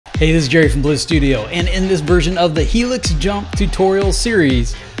Hey, this is Jerry from Bliz Studio, and in this version of the Helix Jump tutorial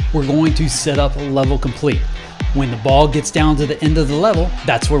series, we're going to set up level complete. When the ball gets down to the end of the level,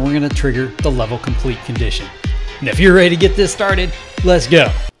 that's where we're going to trigger the level complete condition. And if you're ready to get this started, let's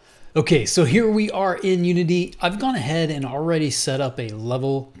go. Okay, so here we are in Unity. I've gone ahead and already set up a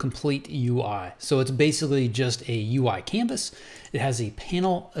level complete UI. So it's basically just a UI canvas. It has a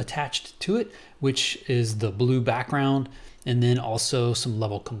panel attached to it, which is the blue background, and then also some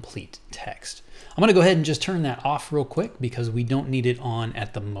level complete text. I'm gonna go ahead and just turn that off real quick because we don't need it on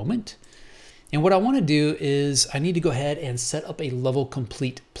at the moment. And what I wanna do is I need to go ahead and set up a level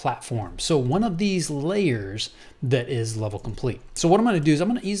complete platform. So one of these layers that is level complete. So what I'm gonna do is I'm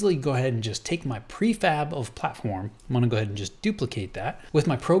gonna easily go ahead and just take my prefab of platform. I'm gonna go ahead and just duplicate that. With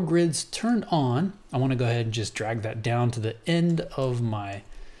my Pro Grids turned on, I wanna go ahead and just drag that down to the end of my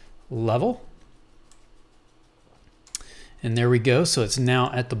level. And there we go. So it's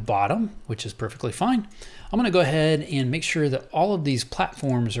now at the bottom, which is perfectly fine. I'm gonna go ahead and make sure that all of these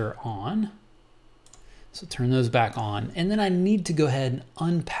platforms are on. So turn those back on. And then I need to go ahead and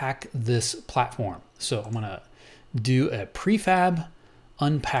unpack this platform. So I'm gonna do a prefab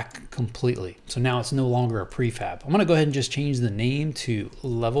unpack completely. So now it's no longer a prefab. I'm gonna go ahead and just change the name to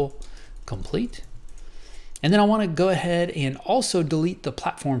level complete. And then I want to go ahead and also delete the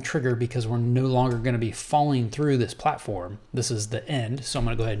platform trigger because we're no longer going to be falling through this platform. This is the end, so I'm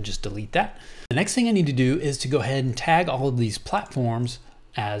going to go ahead and just delete that. The next thing I need to do is to go ahead and tag all of these platforms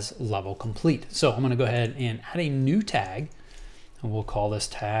as level complete. So I'm going to go ahead and add a new tag, and we'll call this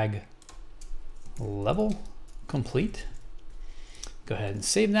tag level complete. Go ahead and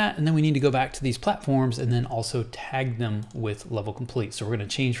save that, and then we need to go back to these platforms and then also tag them with level complete. So we're going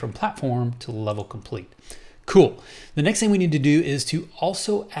to change from platform to level complete. Cool. The next thing we need to do is to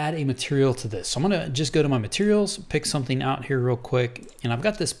also add a material to this. So I'm going to just go to my materials, pick something out here real quick. And I've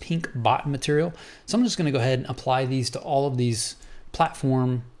got this pink bot material. So I'm just going to go ahead and apply these to all of these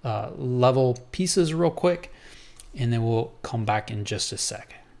platform level pieces real quick. And then we'll come back in just a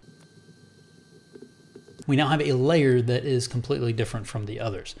sec. We now have a layer that is completely different from the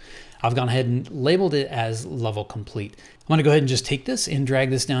others. I've gone ahead and labeled it as level complete. I'm gonna go ahead and just take this and drag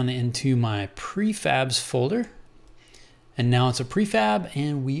this down into my prefabs folder. And now it's a prefab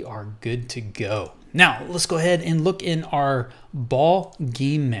and we are good to go. Now let's go ahead and look in our Ball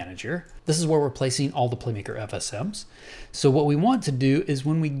game manager. This is where we're placing all the Playmaker FSMs. So what we want to do is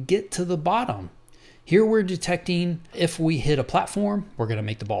when we get to the bottom, here we're detecting if we hit a platform, we're gonna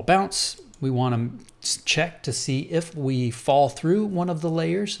make the ball bounce. We want to check to see if we fall through one of the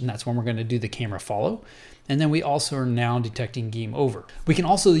layers, and that's when we're going to do the camera follow. And then we also are now detecting game over. We can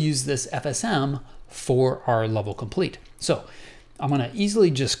also use this FSM for our level complete. So I'm going to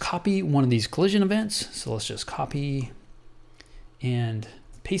easily just copy one of these collision events. So let's just copy and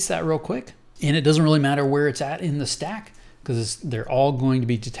paste that real quick. And it doesn't really matter where it's at in the stack because they're all going to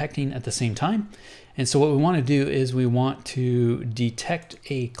be detecting at the same time. And so what we want to do is we want to detect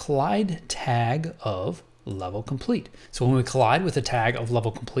a collide tag of level complete. So when we collide with a tag of level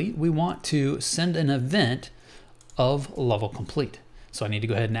complete, we want to send an event of level complete. So I need to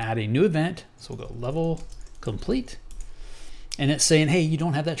go ahead and add a new event. So we'll go level complete. And it's saying, hey, you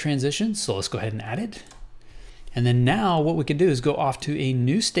don't have that transition. So let's go ahead and add it. And then now what we can do is go off to a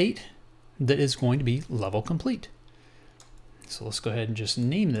new state that is going to be level complete. So let's go ahead and just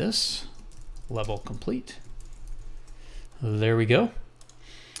name this level complete. There we go.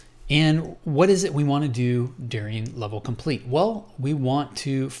 And what is it we want to do during level complete? Well, we want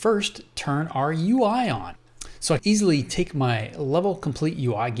to first turn our UI on. So I easily take my level complete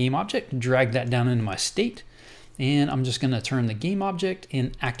UI game object, drag that down into my state, and I'm just going to turn the game object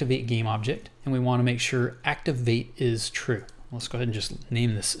and activate game object. And we want to make sure activate is true. Let's go ahead and just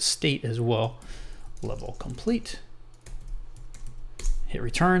name this state as well, level complete. Hit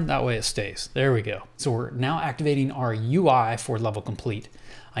return, that way it stays. There we go. So we're now activating our UI for level complete.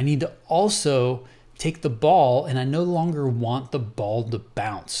 I need to also take the ball and I no longer want the ball to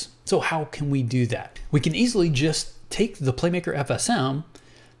bounce. So how can we do that? We can easily just take the Playmaker FSM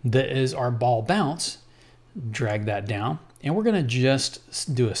that is our ball bounce, drag that down, and we're gonna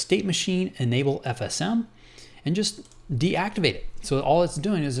just do a state machine enable FSM and just deactivate it. So all it's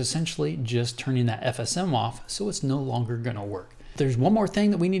doing is essentially just turning that FSM off so it's no longer gonna work. There's one more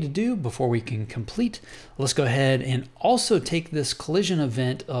thing that we need to do before we can complete. Let's go ahead and also take this collision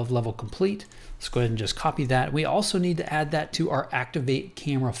event of level complete. Let's go ahead and just copy that. We also need to add that to our activate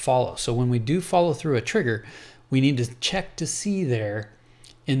camera follow. So when we do follow through a trigger, we need to check to see there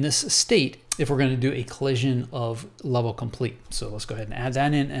in this state if we're going to do a collision of level complete. So let's go ahead and add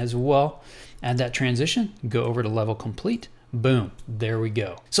that in as well. Add that transition, go over to level complete, Boom, there we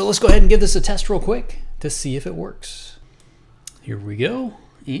go. So let's go ahead and give this a test real quick to see if it works. Here we go,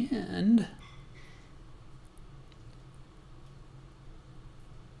 and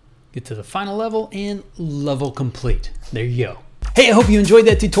get to the final level and level complete. There you go. Hey, I hope you enjoyed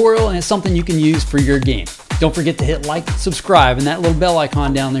that tutorial and it's something you can use for your game. Don't forget to hit like, subscribe, and that little bell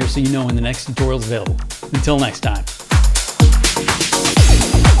icon down there so you know when the next tutorial is available. Until next time.